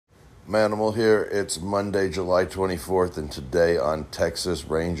Manimal here. It's Monday, July 24th, and today on Texas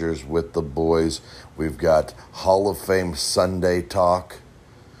Rangers with the Boys, we've got Hall of Fame Sunday talk.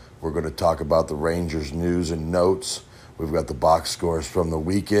 We're going to talk about the Rangers news and notes. We've got the box scores from the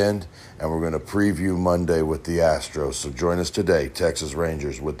weekend, and we're going to preview Monday with the Astros. So join us today, Texas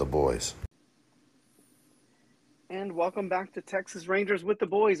Rangers with the Boys. And welcome back to Texas Rangers with the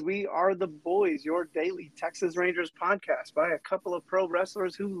Boys. We are the Boys, your daily Texas Rangers podcast by a couple of pro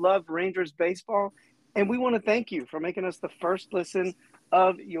wrestlers who love Rangers baseball. And we want to thank you for making us the first listen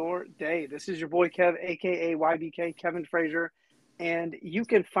of your day. This is your boy Kev, a.k.a. YBK, Kevin Frazier. And you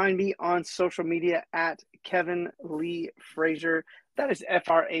can find me on social media at Kevin Lee Frazier. That is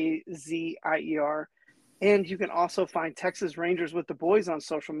Frazier. And you can also find Texas Rangers with the Boys on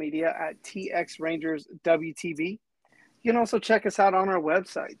social media at TX Rangers WTB. You can also check us out on our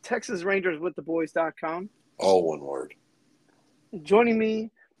website, TexasRangersWithTheBoys.com. All one word. Joining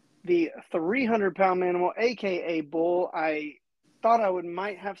me, the 300-pound Manimal, a.k.a. Bull. I thought I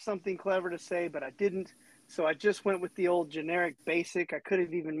might have something clever to say, but I didn't. So I just went with the old generic basic. I could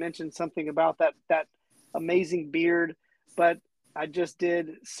have even mentioned something about that amazing beard, but I just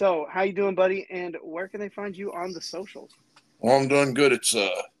did. So how you doing, buddy? And where can they find you on the socials? Well, I'm doing good. It's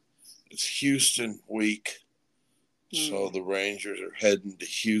Houston week. So the Rangers are heading to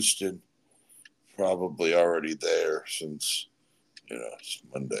Houston, probably already there since, it's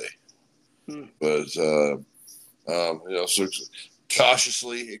Monday. But, so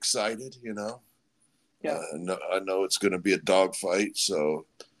cautiously excited, Yeah. I know it's going to be a dogfight, so,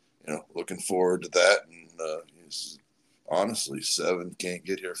 looking forward to that. And honestly, 7 can't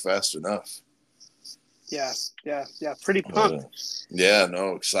get here fast enough. Yeah. Pretty pumped.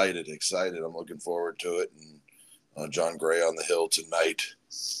 Excited. I'm looking forward to it. And John Gray on the hill tonight,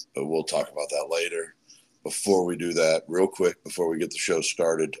 but we'll talk about that later. Before we do that, real quick, before we get the show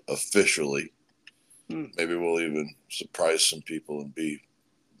started officially, maybe we'll even surprise some people and be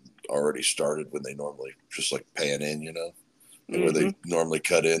already started when they normally just like pan in, where they normally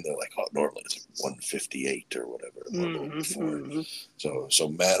cut in. They're like, oh, normally it's like 158 or whatever. So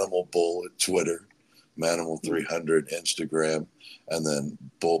Manimal Bull at Twitter, Manimal 300 Instagram, and then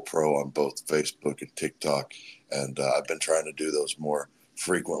Bull Pro on both Facebook and TikTok. And I've been trying to do those more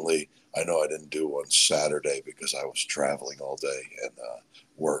frequently. I know I didn't do one Saturday because I was traveling all day and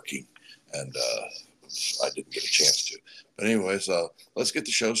working, and I didn't get a chance to. But anyways, let's get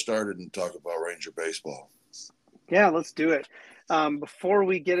the show started and talk about Ranger baseball. Yeah, let's do it. Before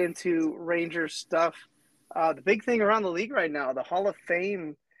we get into Rangers stuff, the big thing around the league right now, the Hall of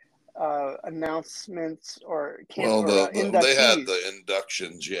Fame announcements they had the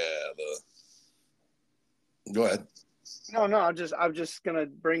inductions. Yeah. Go ahead. No, I'm just gonna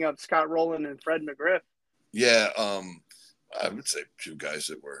bring up Scott Rowland and Fred McGriff. Yeah, I would say 2 guys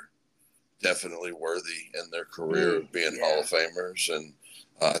that were definitely worthy in their career of being Hall of Famers, and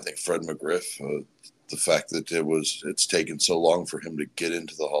I think Fred McGriff, the fact that it's taken so long for him to get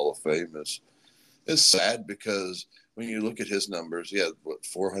into the Hall of Fame is sad, because when you look at his numbers, he had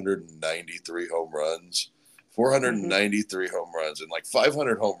 493 home runs. 493 home runs, and like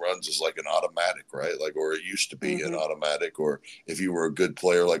 500 home runs is like an automatic, right? Like, or it used to be an automatic, or if you were a good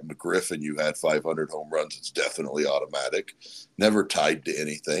player like McGriff and you had 500 home runs, it's definitely automatic, never tied to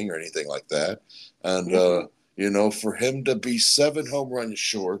anything or anything like that. And, for him to be 7 home runs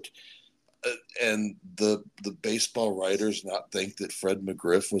short, and the baseball writers not think that Fred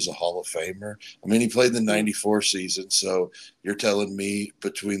McGriff was a Hall of Famer. I mean, he played the 94 season, so you're telling me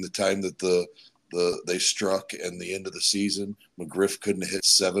between the time that they struck and the end of the season, McGriff couldn't have hit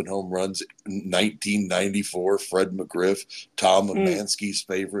 7 home runs in 1994. Fred McGriff, Tom Amansky's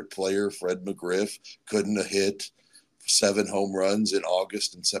favorite player, Fred McGriff, couldn't have hit 7 home runs in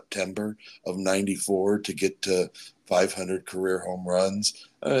August and September of 94 to get to 500 career home runs.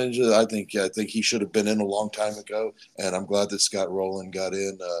 I think he should have been in a long time ago, and I'm glad that Scott Rowland got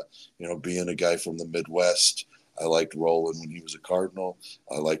in. Being a guy from the Midwest, I liked Rowland when he was a Cardinal.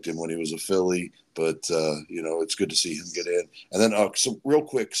 I liked him when he was a Philly, but it's good to see him get in. And then, so real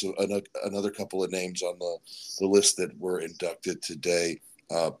quick, another couple of names on the list that were inducted today.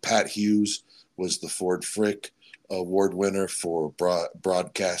 Pat Hughes was the Ford Frick Award winner for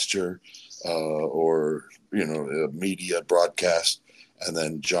broadcaster or media broadcast, and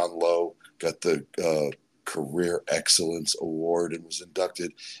then John Lowe got the Career Excellence Award and was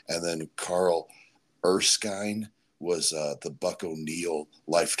inducted, and then Carl Erskine was the Buck O'Neill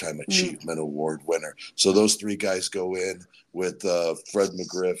Lifetime Achievement Award winner. So those 3 guys go in with Fred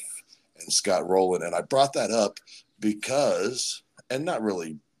McGriff and Scott Rowland. And I brought that up because, and not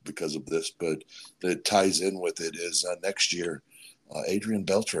really because of this, but that ties in with it, is next year Adrian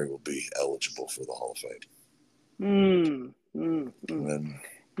Beltre will be eligible for the Hall of Fame. And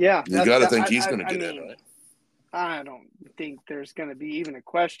yeah, you got to think he's going to get in, right? I don't think there's going to be even a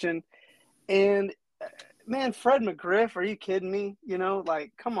question. And man, Fred McGriff, are you kidding me? You know,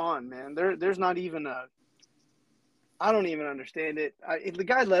 like, come on, man. There's not even I don't even understand it. The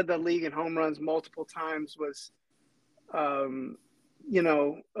guy led the league in home runs multiple times, was, you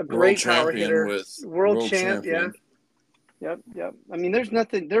know, a great power hitter, world champ. Champion. Yeah. Yep. I mean, there's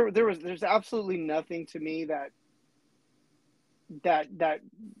nothing, there's absolutely nothing to me that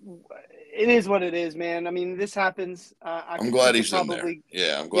it is what it is, man. I mean, this happens. I'm glad he's in there.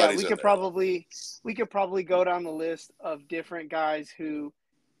 Yeah, I'm glad he's in there. We could probably go down the list of different guys who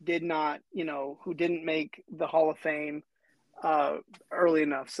did not, you know, who didn't make the Hall of Fame early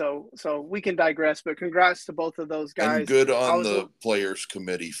enough. So we can digress, but congrats to both of those guys. And good on the players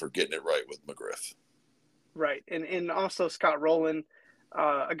committee for getting it right with McGriff. Right. And also Scott Rowland,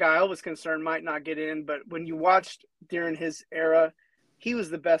 a guy I was concerned might not get in, but when you watched during his era, he was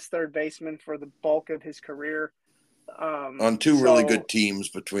the best third baseman for the bulk of his career. On two really good teams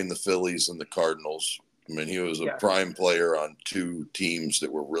between the Phillies and the Cardinals. I mean, he was a prime player on two teams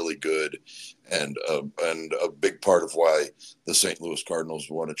that were really good, and a big part of why the St. Louis Cardinals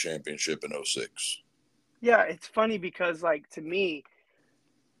won a championship in 2006. Yeah, it's funny because, like, to me,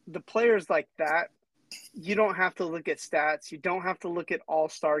 the players like that, you don't have to look at stats. You don't have to look at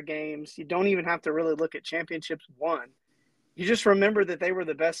all-star games. You don't even have to really look at championships won. You just remember that they were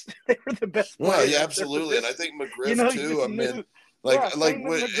the best. They were the best players. Well, yeah, absolutely, and I think McGriff too. I mean,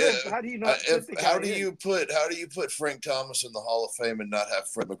 how do you not? How do you put Frank Thomas in the Hall of Fame and not have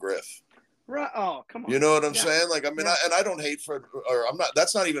Fred McGriff? Right. Oh, come on. You know what I'm saying? Like, I mean, I don't hate Fred, or I'm not.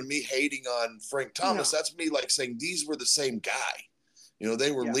 That's not even me hating on Frank Thomas. No. That's me like saying these were the same guy. You know,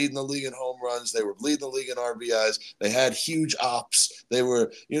 they were leading the league in home runs. They were leading the league in RBIs. They had huge ops. They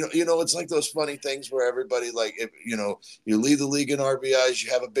were, you know, it's like those funny things where everybody, like, if, you know, you lead the league in RBIs,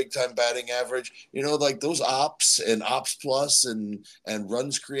 you have a big time batting average, you know, like those ops and ops plus and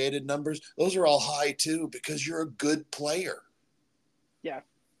runs created numbers, those are all high too, because you're a good player. Yeah.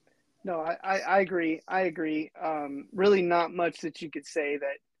 No, I agree. Really not much that you could say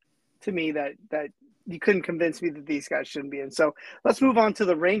that, to me, that you couldn't convince me that these guys shouldn't be in. So let's move on to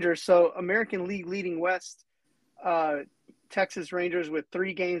the Rangers. So American League leading West, Texas Rangers with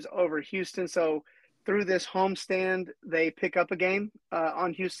 3 games over Houston. So through this homestand, they pick up a game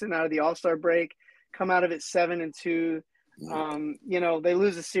on Houston out of the All-Star break, come out of it 7-2. You know, they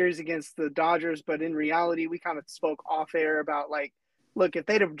lose a series against the Dodgers, but in reality, we kind of spoke off air about, like, look, if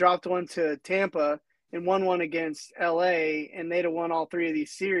they'd have dropped one to Tampa and won one against LA and they'd have won all 3 of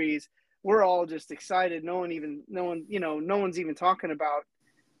these series, we're all just excited. No one's even talking about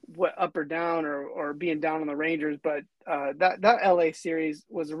what up or down or being down on the Rangers. But that LA series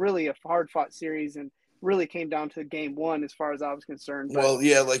was really a hard fought series and really came down to game 1 as far as I was concerned. But, well,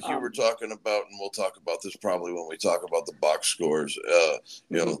 yeah, like you were talking about, and we'll talk about this probably when we talk about the box scores.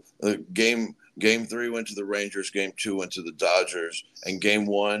 You know, game 3 went to the Rangers, game 2 went to the Dodgers, and game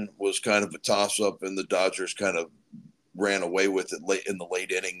 1 was kind of a toss up, and the Dodgers kind of ran away with it late in the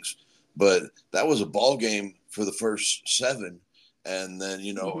late innings. But that was a ball game for the first 7. And then,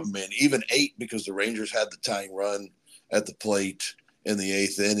 you know, I mean, even 8, because the Rangers had the tying run at the plate in the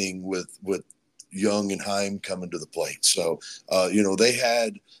 8th inning with Young and Heim coming to the plate. So, you know, they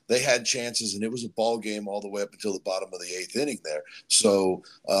had chances, and it was a ball game all the way up until the bottom of the 8th inning there. So,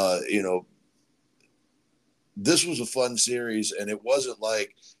 you know, this was a fun series, and it wasn't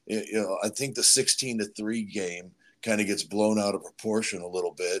like, you know, I think the 16-3 game kind of gets blown out of proportion a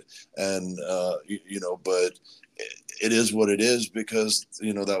little bit. And, you know, but it is what it is, because,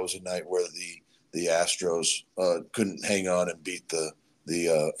 you know, that was a night where the Astros couldn't hang on and beat the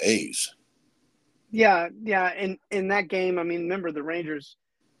A's. Yeah. And in that game, I mean, remember the Rangers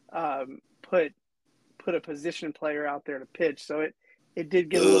put a position player out there to pitch. So it did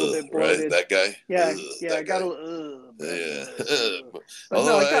get a little bit bloated. Right, that guy? Yeah, it got a little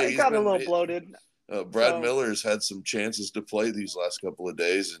it got a little bloated. Brad Miller's had some chances to play these last couple of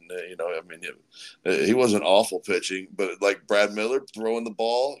days, and you know, I mean, he wasn't awful pitching, but like Brad Miller throwing the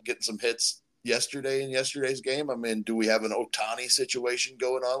ball, getting some hits yesterday in yesterday's game. I mean, do we have an Ohtani situation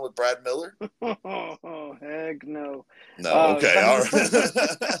going on with Brad Miller? Oh, heck no. No, okay, all right.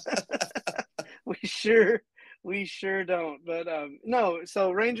 We sure don't. But no,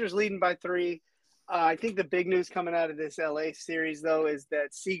 so Rangers leading by 3. I think the big news coming out of this LA series, though, is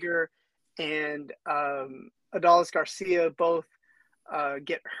that Seager and Adolis Garcia both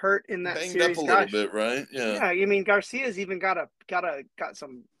get hurt in that Banged series. Up a little bit, right? Yeah. I mean, Garcia's even got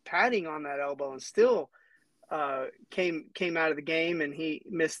some padding on that elbow, and still came out of the game, and he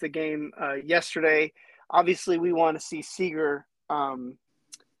missed the game yesterday. Obviously, we want to see Seager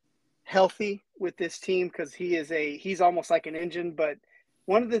healthy with this team because he's almost like an engine. But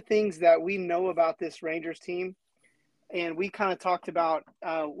one of the things that we know about this Rangers team, and we kind of talked about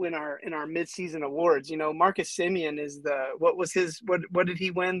in our midseason awards, Marcus Semien is what did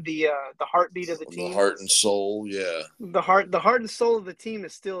he win? The heartbeat of the team, the heart and soul. Yeah. The heart and soul of the team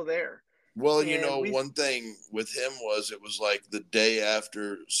is still there. Well, one thing with him it was like the day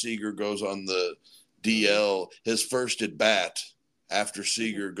after Seager goes on the DL, his first at bat after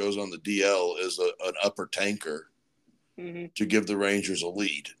Seager goes on the DL is an upper tanker to give the Rangers a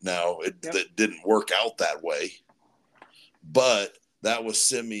lead. Now, that didn't work out that way, but that was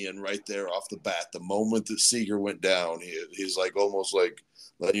Semien right there off the bat. The moment that Seager went down, he's like almost like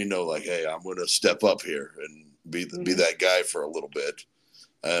letting you know, like, hey, I'm going to step up here and be that guy for a little bit.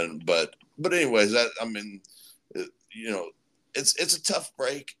 But anyways, it's a tough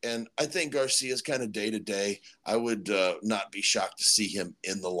break, and I think Garcia's kind of day to day. I would not be shocked to see him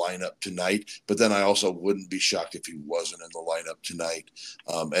in the lineup tonight, but then I also wouldn't be shocked if he wasn't in the lineup tonight.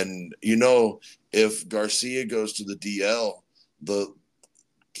 And if Garcia goes to the DL, the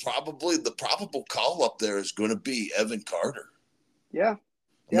probable call up there is going to be Evan Carter. Yeah.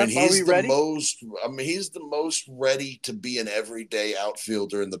 He's the most ready to be an everyday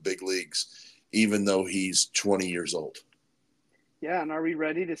outfielder in the big leagues, even though he's 20 years old. Yeah, and are we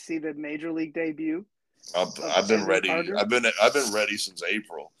ready to see the major league debut? I've been ready. Carter? I've been ready since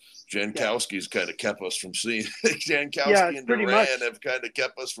April. Jankowski's kind of kept us from seeing. Jankowski and Duran have kind of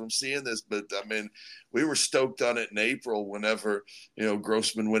kept us from seeing this, but we were stoked on it in April. Whenever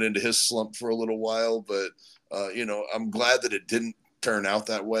Grossman went into his slump for a little while, but I'm glad that it didn't turn out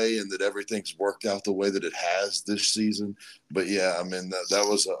that way and that everything's worked out the way that it has this season. But yeah,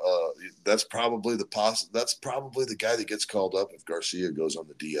 that's probably the guy that gets called up if Garcia goes on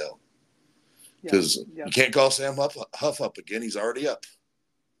the DL, because you can't call Sam Huff up again. He's already up.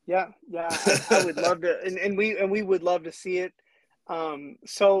 Yeah. I would love to, and we would love to see it.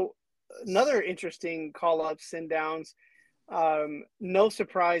 So another interesting call up, send downs. No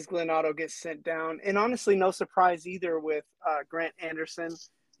surprise Glenn Otto gets sent down, and honestly no surprise either with Grant Anderson.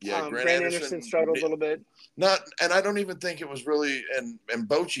 Grant Anderson struggled a little bit. And I don't even think it was really, and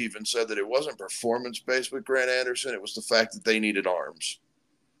Boch even said that it wasn't performance based with Grant Anderson. It was the fact that they needed arms.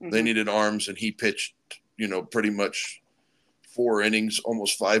 They needed arms, and he pitched pretty much 4 innings,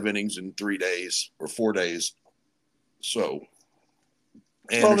 almost 5 innings in 3 days or 4 days. So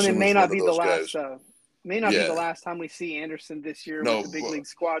Anderson it may not be the last be the last time we see Anderson this year with the big league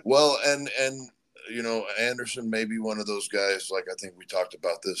squad. Well, and Anderson may be one of those guys, like I think we talked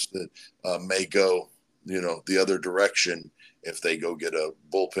about this, that may go, the other direction if they go get a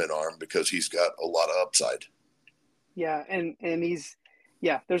bullpen arm, because he's got a lot of upside. Yeah, and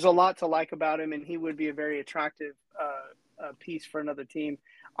there's a lot to like about him, and he would be a very attractive piece for another team.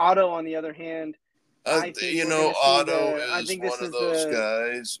 Otto, on the other hand, Otto is one of those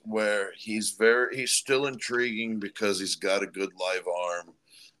guys where he's still intriguing because he's got a good live arm.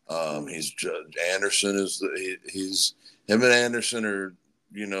 Anderson him and Anderson are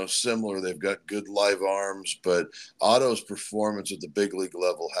similar. They've got good live arms, but Otto's performance at the big league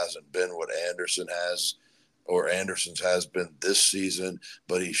level hasn't been what Anderson's has been this season,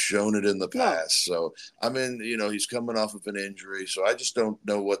 but he's shown it in the past. So, he's coming off of an injury, so I just don't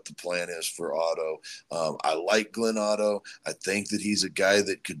know what the plan is for Otto. I like Glenn Otto. I think that he's a guy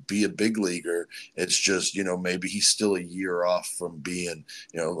that could be a big leaguer. It's just, maybe he's still a year off from being,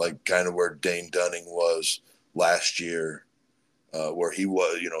 like kind of where Dane Dunning was last year, where he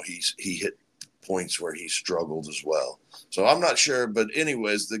was, he hit points where he struggled as well. So I'm not sure, but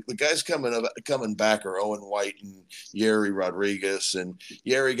anyways, the guys coming back are Owen White and Yerry Rodriguez, and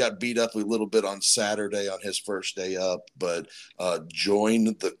Yerry got beat up a little bit on Saturday on his first day up, but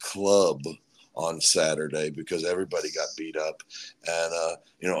joined the club on Saturday because everybody got beat up,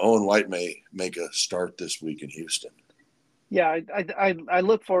 and Owen White may make a start this week in Houston. Yeah, I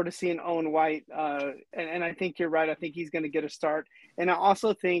look forward to seeing Owen White, and I think you're right. I think he's going to get a start, and I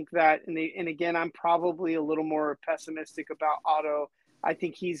also think that, and again, I'm probably a little more pessimistic about Otto. I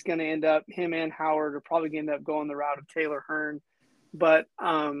think he's going to him and Howard are probably going to end up going the route of Taylor Hearn, but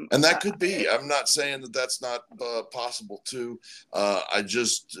and that could be. I'm not saying that that's not possible too. I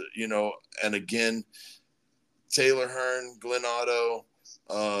just and again, Taylor Hearn, Glenn Otto,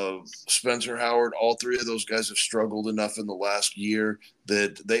 Spencer Howard, all 3 of those guys have struggled enough in the last year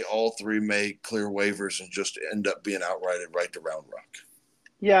that they all 3 may clear waivers and just end up being outrighted right to Round Rock.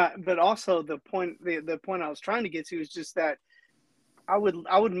 Yeah, but also the point I was trying to get to is just that I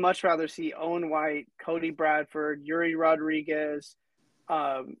would much rather see Owen White, Cody Bradford, Yuri Rodriguez,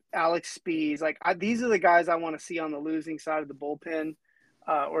 Alex Spees. Like these are the guys I want to see on the losing side of the bullpen,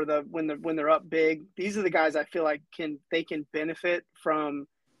 or when they're up big. These are the guys I feel like can benefit from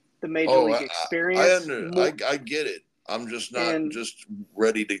the major Oh, league experience more. I get it. I'm just not And just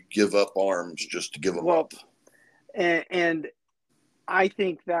ready to give up arms just to give them well, up. and I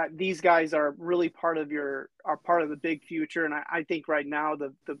think that these guys are really part of the big future. And I think right now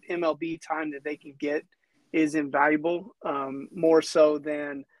the MLB time that they can get is invaluable, more so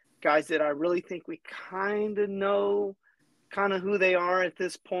than guys that I really think we kind of know kind of who they are at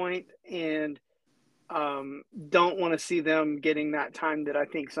this point, and don't want to see them getting that time that I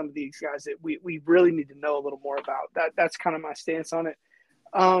think some of these guys that we really need to know a little more about. That's kind of my stance on it.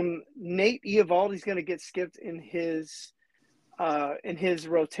 Nate Eovaldi's going to get skipped in his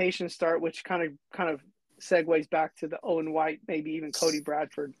rotation start, which kind of segues back to the Owen White, maybe even Cody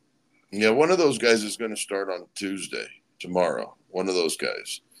Bradford. Yeah, one of those guys is going to start on Tuesday, tomorrow. One of those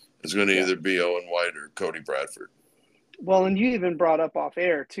guys is going to either be Owen White or Cody Bradford. Well, and you even brought up off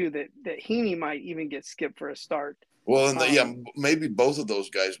air too that Heaney might even get skipped for a start. Well, and maybe both of those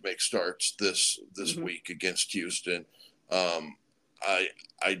guys make starts this week against Houston. I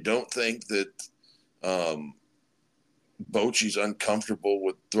don't think that Bochy's uncomfortable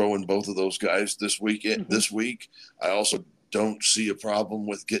with throwing both of those guys this week. This week, I also don't see a problem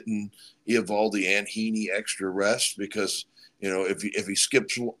with getting Eovaldi and Heaney extra rest, because if he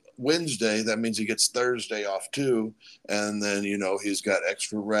skips Wednesday, that means he gets Thursday off too, and then he's got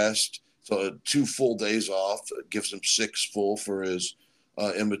extra rest. So 2 full days off gives him 6 full for his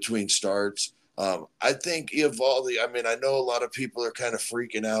in between starts. I think Eovaldi, I know a lot of people are kind of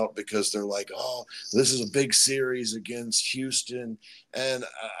freaking out because they're like, oh, this is a big series against Houston. And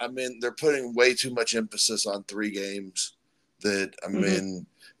they're putting way too much emphasis on 3 games that,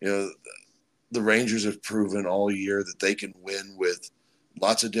 the Rangers have proven all year that they can win with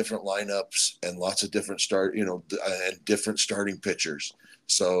lots of different lineups and lots of different and different starting pitchers.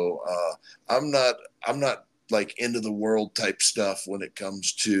 So I'm not like end of the world type stuff when it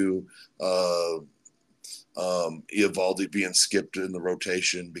comes to Eovaldi being skipped in the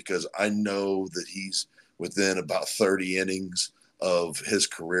rotation, because I know that he's within about 30 innings of his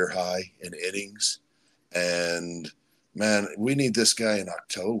career high in innings. And man, we need this guy in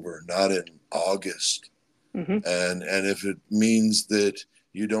October, not in August. And if it means that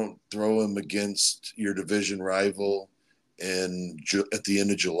you don't throw him against your division rival at the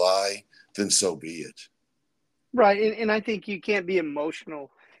end of July, then so be it. Right, and I think you can't be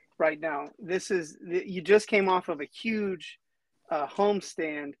emotional right now. You just came off of a huge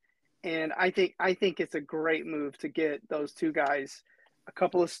homestand, and I think it's a great move to get those 2 guys a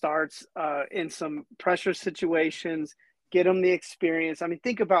couple of starts in some pressure situations, get them the experience.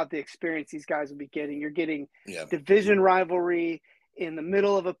 Think about the experience these guys will be getting. You're getting division rivalry in the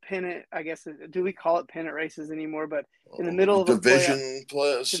middle of a pennant. I guess, do we call it pennant races anymore? But in the middle of a division,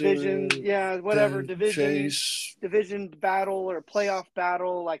 division battle or playoff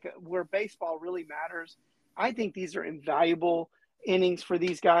battle, like where baseball really matters. I think these are invaluable innings for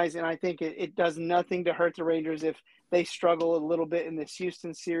these guys, and I think it does nothing to hurt the Rangers if they struggle a little bit in this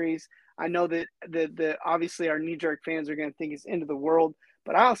Houston series. I know that the obviously our knee-jerk fans are going to think it's end of the world,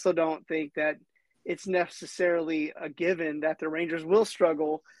 but I also don't think that it's necessarily a given that the Rangers will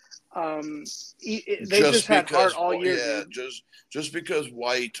struggle. They just had heart all year. Yeah, just because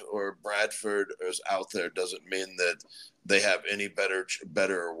White or Bradford is out there doesn't mean that they have any better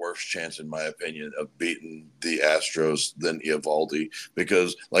or worse chance, in my opinion, of beating the Astros than Eovaldi.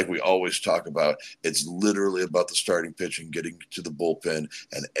 Because, like we always talk about, it's literally about the starting pitching, getting to the bullpen,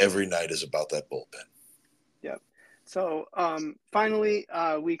 and every night is about that bullpen. Yep. So finally,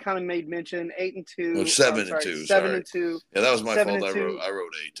 we kind of made mention 8-2. No, 7-2. 7-2. Yeah, that was my fault. 7-2. I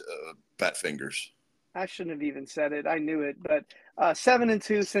wrote 8. Fat fingers. I shouldn't have even said it. I knew it. But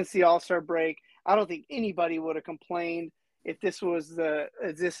 7-2 since the All-Star break. I don't think anybody would have complained if this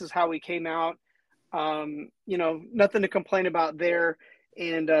is how we came out. Nothing to complain about there.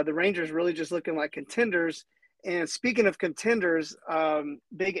 And the Rangers really just looking like contenders. And speaking of contenders,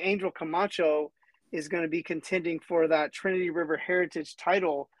 Big Angel Camacho is going to be contending for that Trinity River Heritage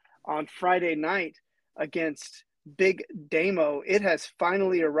title on Friday night against Big Damo. It has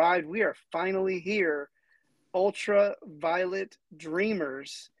finally arrived. We are finally here. Ultraviolet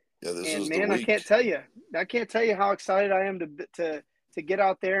Dreamers. Yeah, this and is man, the week. I can't tell you how excited I am to get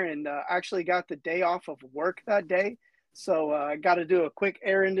out there, and actually got the day off of work that day. So I got to do a quick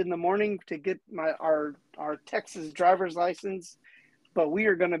errand in the morning to get our Texas driver's license. But we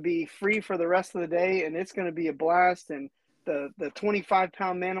are going to be free for the rest of the day, and it's going to be a blast. And the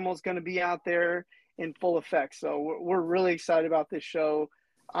 25-pound Manimal is going to be out there in full effect. So we're really excited about this show.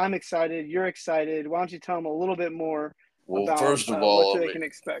 I'm excited. You're excited. Why don't you tell them a little bit more Well, about first of what all, they can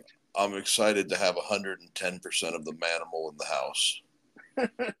expect? I'm excited to have 110% of the Manimal in the house.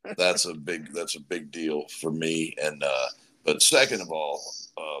 That's a big deal for me. And but second of all,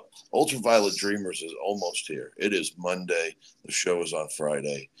 Ultraviolet Dreamers is almost here. It is Monday. The show is on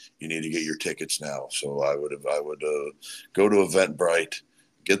Friday. You need to get your tickets now. So I would go to Eventbrite,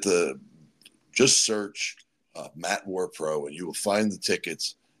 just search Matt War Pro, and you will find the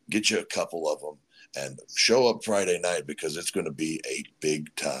tickets. Get you a couple of them, and show up Friday night because it's going to be a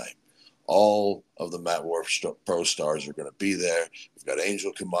big time. All of the Matt War Pro stars are going to be there. We've got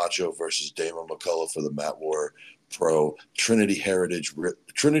Angel Camacho versus Damon McCullough for the Matt War Pro Trinity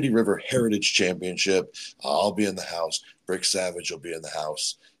River Heritage Championship. I'll be in the house. Brick Savage will be in the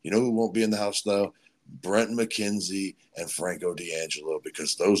house. You know who won't be in the house, though? Brent McKenzie and Franco D'Angelo,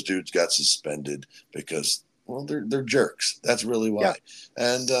 because those dudes got suspended because, well, they're jerks. That's really why.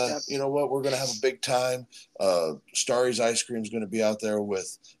 Yeah. And you know what? We're going to have a big time. Starry's Ice Cream is going to be out there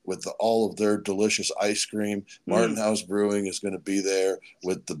with all of their delicious ice cream. Martin House Brewing is going to be there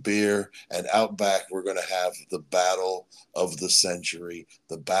with the beer. And out back, we're going to have the battle of the century,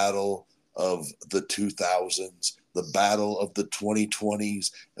 the battle of the 2000s, the battle of the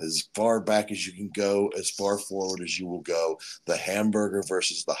 2020s, as far back as you can go, as far forward as you will go. The hamburger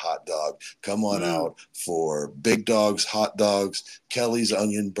versus the hot dog. Come on out for Big Dog's hot dogs, Kelly's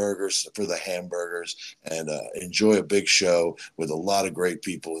onion burgers for the hamburgers, and enjoy a big show with a lot of great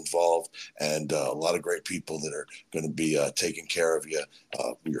people involved and a lot of great people that are going to be taking care of you,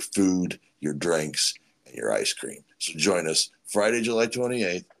 your food, your drinks, and your ice cream. So join us Friday, July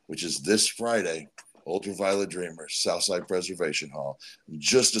 28th, which is this Friday. Ultraviolet Dreamers, Southside Preservation Hall,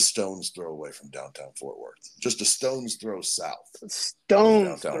 just a stone's throw away from downtown Fort Worth. Just a stone's throw south.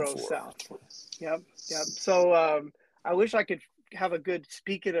 Stone's throw south. Yep. So I wish I could have a good,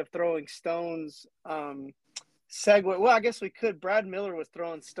 speaking of throwing stones, segue. Well, I guess we could. Brad Miller was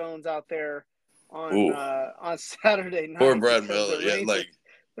throwing stones out there on Saturday night. Poor Brad Miller.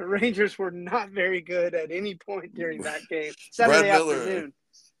 The Rangers were not very good at any point during that game. Saturday afternoon.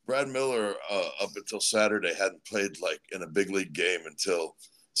 Brad Miller, up until Saturday, hadn't played in a big league game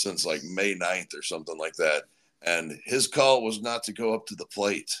since May 9th or something like that. And his call was not to go up to the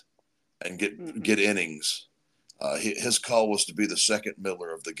plate and get innings. His call was to be the second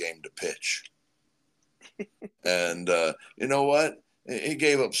Miller of the game to pitch. And you know what? He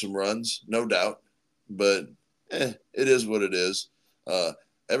gave up some runs, no doubt. But it is what it is.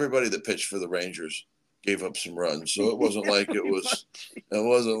 Everybody that pitched for the Rangers gave up some runs, so it wasn't like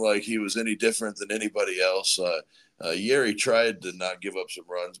he was any different than anybody else. Yeri tried to not give up some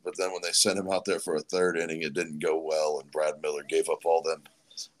runs, but then when they sent him out there for a third inning, it didn't go well, and Brad Miller gave up all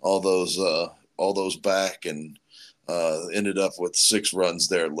those back, and ended up with 6 runs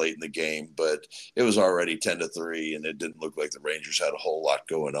there late in the game. But it was already 10-3, and it didn't look like the Rangers had a whole lot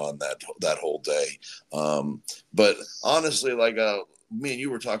going on that whole day. But honestly, me and you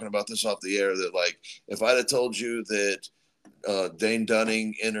were talking about this off the air, that if I'd have told you that Dane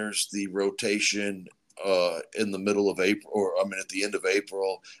Dunning enters the rotation in the middle of April, at the end of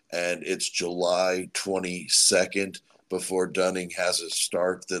April, and it's July 22nd before Dunning has a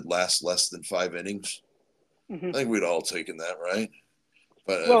start that lasts less than 5 innings, I think we'd all taken that, right?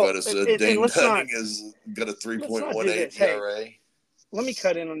 But Dane Dunning has got a 3.18 ERA. Let me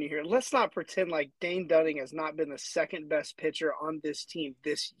cut in on you here. Let's not pretend like Dane Dunning has not been the second best pitcher on this team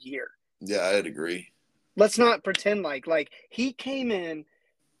this year. Yeah, I'd agree. Let's not pretend like he came in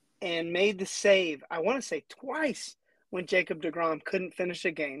and made the save, I want to say twice, when Jacob deGrom couldn't finish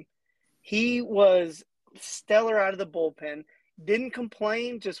a game. He was stellar out of the bullpen, didn't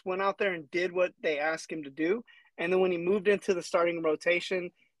complain, just went out there and did what they asked him to do. And then when he moved into the starting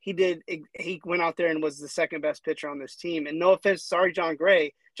rotation, he went out there and was the second best pitcher on this team. And no offense, sorry, John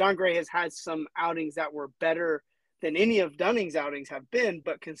Gray. John Gray has had some outings that were better than any of Dunning's outings have been,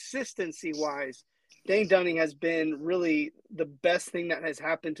 but consistency-wise, Dane Dunning has been really the best thing that has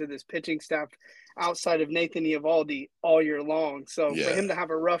happened to this pitching staff outside of Nathan Eovaldi all year long. So for him to have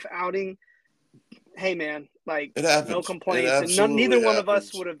a rough outing, hey man, it happens. No complaints. And neither one of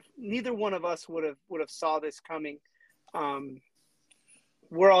us would have saw this coming.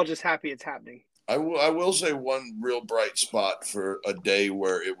 We're all just happy it's happening. I will say one real bright spot for a day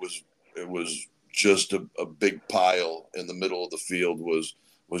where it was just a big pile in the middle of the field was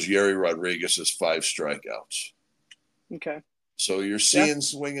Yeri Rodriguez's 5 strikeouts. Okay. So you're seeing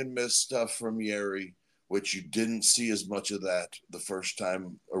swing and miss stuff from Yeri, which you didn't see as much of that the first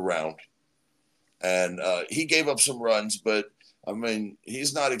time around. And he gave up some runs, but I mean,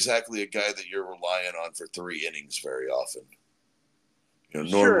 he's not exactly a guy that you're relying on for 3 innings very often. You know,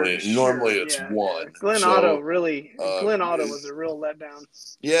 normally it's one. Glenn Otto was a real letdown.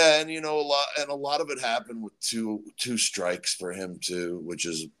 Yeah, and a lot of it happened with two strikes for him too, which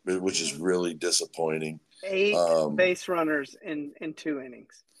is really disappointing. 8 base runners in 2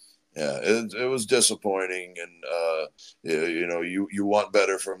 innings. Yeah, it was disappointing, and you want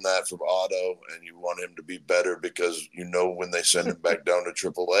better from Otto, and you want him to be better because when they send him back down to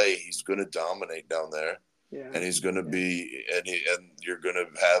AAA, he's going to dominate down there. Yeah. And he's going to be, and you're going to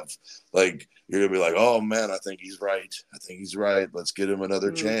have you're going to be like, oh man, I think he's right. Let's give him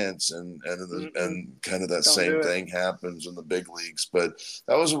another chance. And kind of that same thing happens in the big leagues. But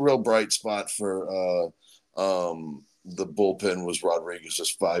that was a real bright spot for the bullpen was Rodriguez's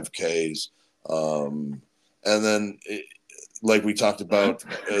 5 Ks. And then like we talked about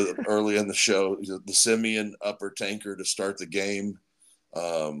early in the show, the Simeon upper tanker to start the game.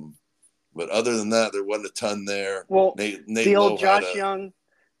 But other than that, there wasn't a ton there. Well, the old Josh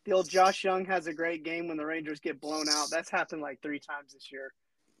Young has a great game when the Rangers get blown out. That's happened like 3 times this year.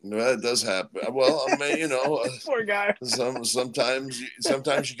 No, it does happen. Well, I mean, poor guy. Sometimes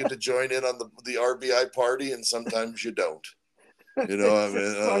you get to join in on the RBI party, and sometimes you don't.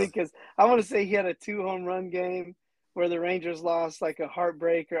 It's funny because I want to say he had a 2 home run game where the Rangers lost like a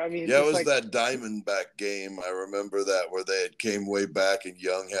heartbreaker. I mean, yeah, it was that Diamondback game. I remember that where they came way back and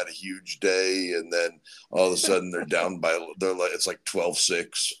Young had a huge day, and then all of a sudden they're down it's like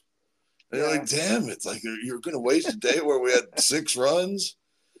 12-6. And you're like, damn, it's like you're going to waste a day where we had 6 runs.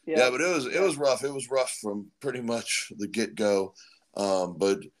 Yeah, but it was rough. It was rough from pretty much the get-go.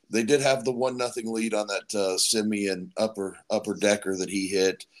 But they did have the 1-0 lead on that Simeon upper decker that he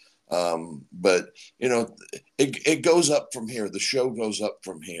hit. But it goes up from here. The show goes up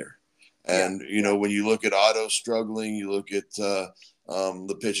from here. And when you look at Otto struggling, you look at the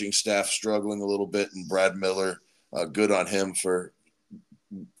pitching staff struggling a little bit, and Brad Miller, good on him for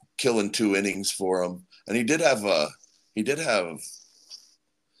killing 2 innings for him. And he did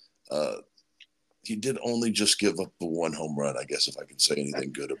only just give up the 1 home run, I guess, if I can say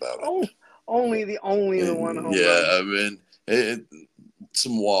anything good about it. Only the 1 home run. Yeah, I mean,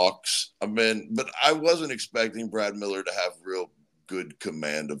 some walks. I mean, but I wasn't expecting Brad Miller to have real good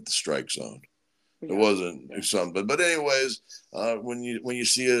command of the strike zone. It wasn't something. But anyways, when you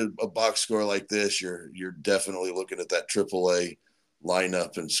see a box score like this, you're definitely looking at that AAA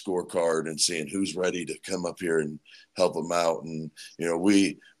lineup and scorecard and seeing who's ready to come up here and help them out. And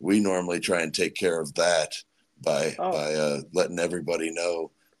we normally try and take care of that by letting everybody know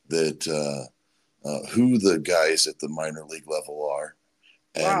that who the guys at the minor league level are,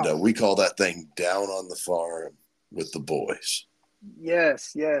 and we call that thing Down on the Farm with the Boys.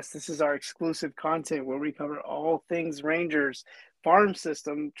 Yes, this is our exclusive content where we cover all things Rangers farm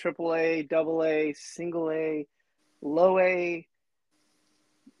system: AAA, AA, Single A, Low A,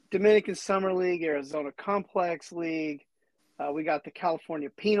 Dominican Summer League, Arizona Complex League. We got the California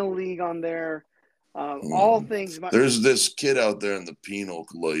Penal League on there. All things. There's this kid out there in the Penal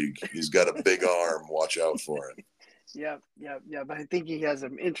League. He's got a big arm. Watch out for him. Yeah. But I think he has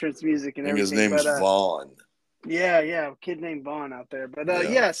some entrance music and everything. His name's Vaughn. Yeah, a kid named Vaughn out there. But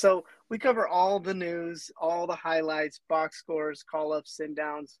so we cover all the news, all the highlights, box scores, call-ups,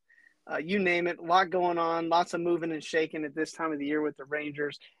 send-downs. You name it, a lot going on, lots of moving and shaking at this time of the year with the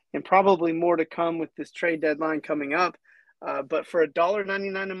Rangers, and probably more to come with this trade deadline coming up. But for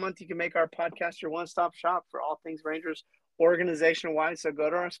 $1.99 a month, you can make our podcast your one-stop shop for all things Rangers organization-wide. So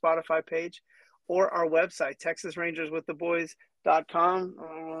go to our Spotify page or our website, TexasRangersWithTheBoys.com,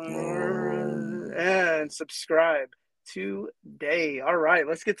 and subscribe today. All right,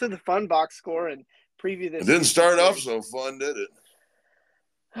 let's get to the fun box score and preview this. It didn't start off so fun, did it?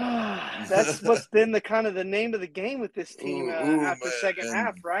 That's what's been the name of the game with this team after second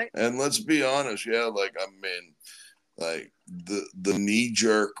half, right? And let's be honest, the knee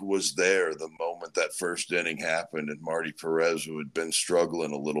jerk was there the moment that first inning happened, and Marty Perez, who had been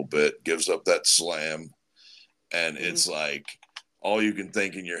struggling a little bit, gives up that slam, and it's like all you can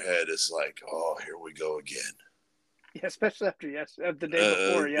think in your head is like, oh, here we go again. Yeah, especially after the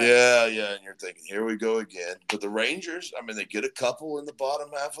day before. Yeah, and you're thinking, here we go again. But the Rangers, they get a couple in the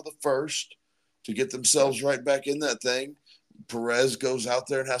bottom half of the first to get themselves right back in that thing. Perez goes out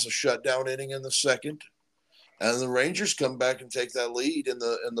there and has a shutdown inning in the second. And the Rangers come back and take that lead in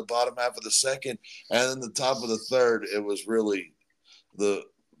the bottom half of the second. And in the top of the third, it was really the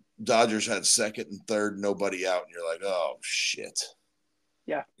Dodgers had second and third, nobody out. And you're like, oh, shit.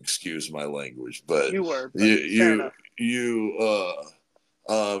 Yeah. Excuse my language, but you were.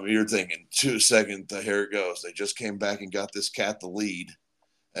 You're thinking 2 seconds, here it goes. They just came back and got this cat the lead,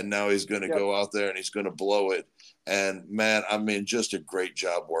 and now he's going to go out there and he's going to blow it. And, man, I mean, just a great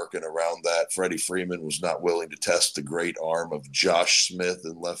job working around that. Freddie Freeman was not willing to test the great arm of Josh Smith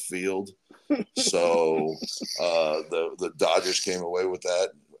in left field. So the Dodgers came away with that,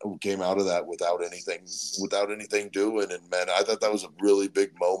 came out of that without anything doing. And, man, I thought that was a really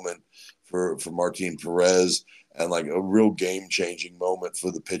big moment for Martin Perez, and like a real game-changing moment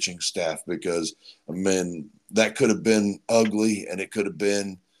for the pitching staff, because, I mean, that could have been ugly, and it could have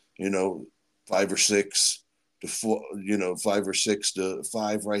been, 5 or 6 to 4, 5 or 6 to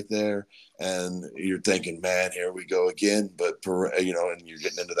 5 right there. And you're thinking, man, here we go again. But, and you're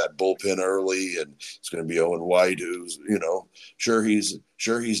getting into that bullpen early, and it's going to be Owen White, who's, sure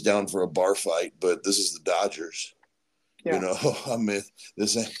he's down for a bar fight, but this is the Dodgers. Yeah. I mean,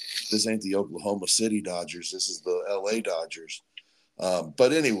 this ain't the Oklahoma City Dodgers. This is the LA Dodgers.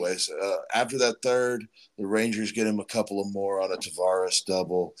 But anyways, after that third, the Rangers get him a couple of more on a Tavares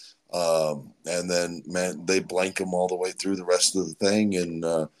double. And then, man, they blank him all the way through the rest of the thing. And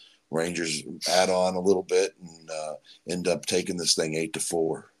Rangers add on a little bit and end up taking this thing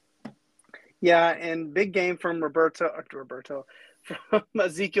 8-4. Yeah, and big game from from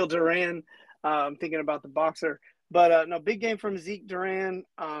Ezekiel Duran. I'm thinking about the boxer. But no, big game from Zeke Duran.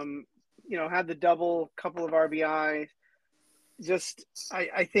 Had the double, couple of RBI. Just,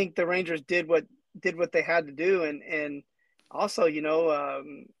 I think the Rangers did what they had to do, and also,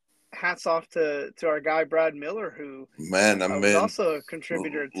 hats off to our guy Brad Miller, who was also a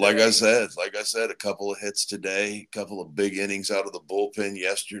contributor. Like I said, a couple of hits today, a couple of big innings out of the bullpen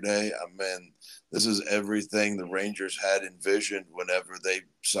yesterday. I mean, this is everything the Rangers had envisioned whenever they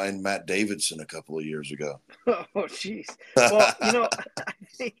signed Matt Davidson a couple of years ago. Oh, jeez. Well,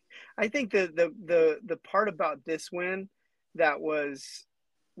 I think the part about this win that was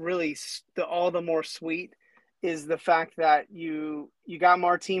really all the more sweet is the fact that you got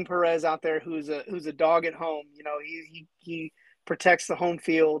Martin Perez out there, who's a dog at home. He protects the home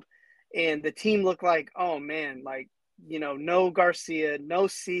field, and the team looked like, oh man, like, no Garcia, no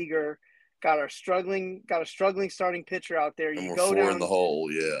Seager. Got a struggling starting pitcher out there. You go down in the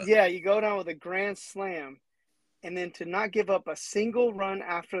hole, yeah. Yeah, you go down with a grand slam, and then to not give up a single run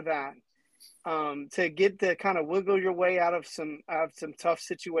after that, to get to kind of wiggle your way out of some tough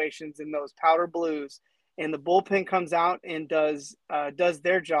situations in those powder blues, and the bullpen comes out and does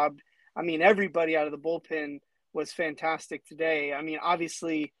their job. I mean, everybody out of the bullpen was fantastic today. I mean,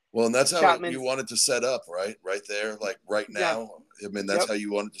 obviously. Well, and that's how you wanted to set up, right? Right there, like right now. Yeah. I mean, that's how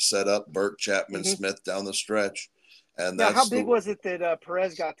you wanted to set up Burke, Chapman, Smith down the stretch. And how big was it that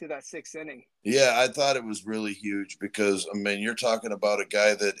Perez got through that 6th inning? Yeah, I thought it was really huge, because, I mean, you're talking about a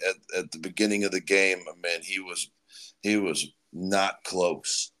guy that at the beginning of the game, I mean, he was not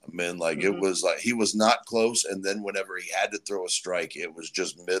close. I mean, like, it was like he was not close, and then whenever he had to throw a strike, it was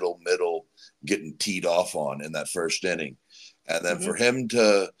just middle, getting teed off on in that first inning. And then for him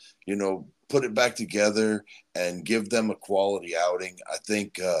to, put it back together and give them a quality outing, I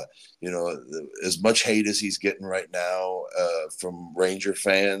think, as much hate as he's getting right now from Ranger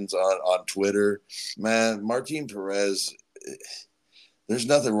fans on Twitter, man, Martin Perez, there's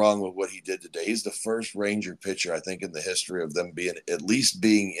nothing wrong with what he did today. He's the first Ranger pitcher, I think, in the history of them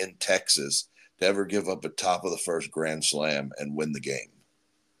being in Texas to ever give up a top of the first grand slam and win the game.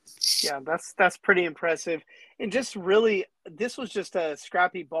 Yeah, that's pretty impressive. And just really, this was just a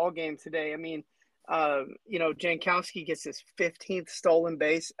scrappy ball game today. I mean, Jankowski gets his 15th stolen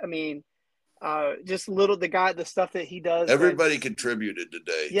base. I mean, just the stuff that he does. Everybody contributed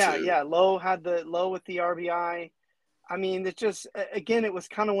today. Yeah, too. Yeah. Lowe with the RBI. I mean, it just, again, it was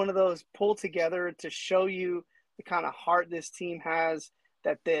kind of one of those pulled together to show you the kind of heart this team has,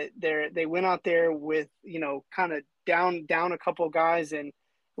 that they went out there with, kind of down a couple of guys, and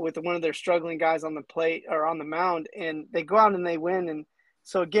with one of their struggling guys on the plate or on the mound, and they go out and they win. And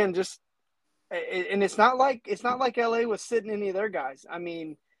so again, it's not like LA was sitting any of their guys. I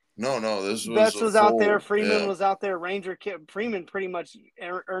mean, no, this was Betts was out there, Freeman was out there, Freeman pretty much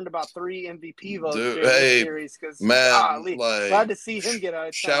earned about 3 MVP votes during this series, because glad to see him get out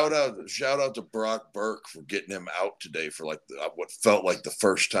of town. Shout out to Brock Burke for getting him out today for like what felt like the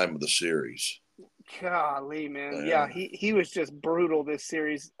first time of the series. Golly, man. Yeah, he was just brutal this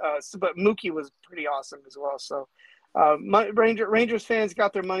series. But Mookie was pretty awesome as well. So Rangers fans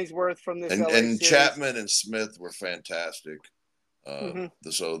got their money's worth from this. And Chapman and Smith were fantastic.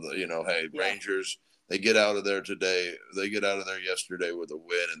 So, Rangers, they get out of there today. They get out of there yesterday with a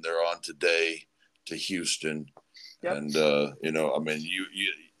win, and they're on today to Houston. Yep. And, I mean,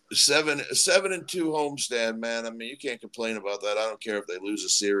 7-2 homestand, man. I mean, you can't complain about that. I don't care if they lose a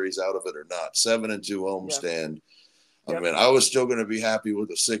series out of it or not. 7-2 homestand. I mean, I was still going to be happy with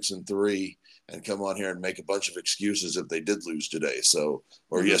a 6-3 and come on here and make a bunch of excuses if they did lose today. So,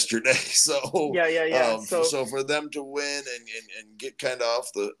 or yesterday. So, so for them to win and get kind of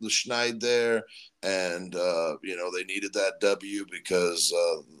off the schneid there, and they needed that W because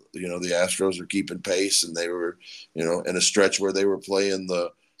the Astros are keeping pace, and they were in a stretch where they were playing the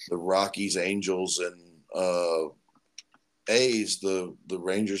Rockies, Angels, and A's. The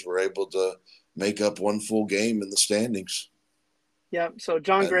Rangers were able to make up one full game in the standings. Yeah. So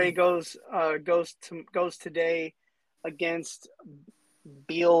John Gray goes today against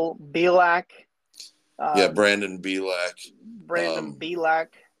Bielak. Brandon Bielak. Bielak.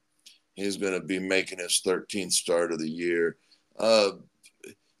 He's going to be making his 13th start of the year.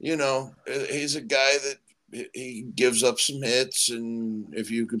 He's a guy that he gives up some hits, and if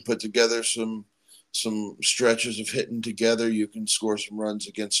you can put together some stretches of hitting together, you can score some runs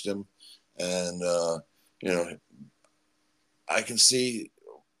against him. And, I can see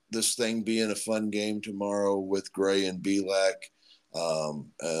this thing being a fun game tomorrow with Gray and Bielak,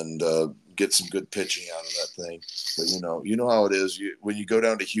 and get some good pitching out of that thing. But, you know how it is. When you go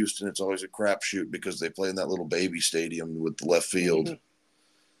down to Houston, it's always a crapshoot because they play in that little baby stadium with the left field.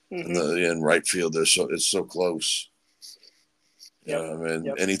 And in right field, it's so close.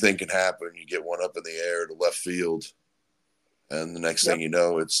 Anything can happen. You get one up in the air to left field, and the next thing you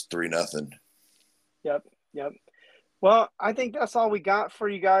know, it's 3-0. Yep. Well, I think that's all we got for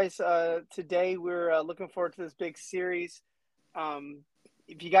you guys today. We're looking forward to this big series.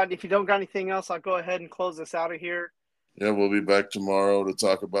 If you don't got anything else, I'll go ahead and close this out of here. Yeah, we'll be back tomorrow to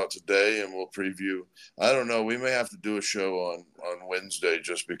talk about today, and we'll preview. I don't know. We may have to do a show on Wednesday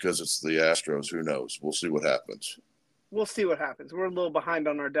just because it's the Astros. Who knows? We'll see what happens. We'll see what happens. We're a little behind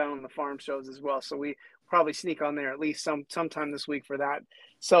on our Down on the Farm shows as well, so we probably sneak on there at least sometime this week for that.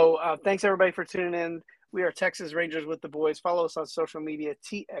 So thanks, everybody, for tuning in. We are Texas Rangers with the Boys. Follow us on social media,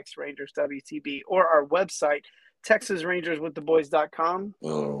 TX Rangers WTB, or our website, TexasRangersWithTheBoys.com.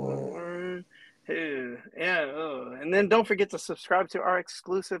 And then don't forget to subscribe to our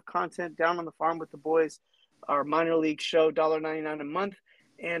exclusive content, Down on the Farm with the Boys, our minor league show, $1.99 a month.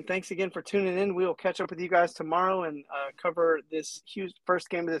 And thanks again for tuning in. We will catch up with you guys tomorrow and cover this first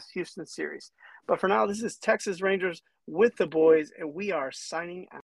game of this Houston series. But for now, this is Texas Rangers with the Boys, and we are signing out.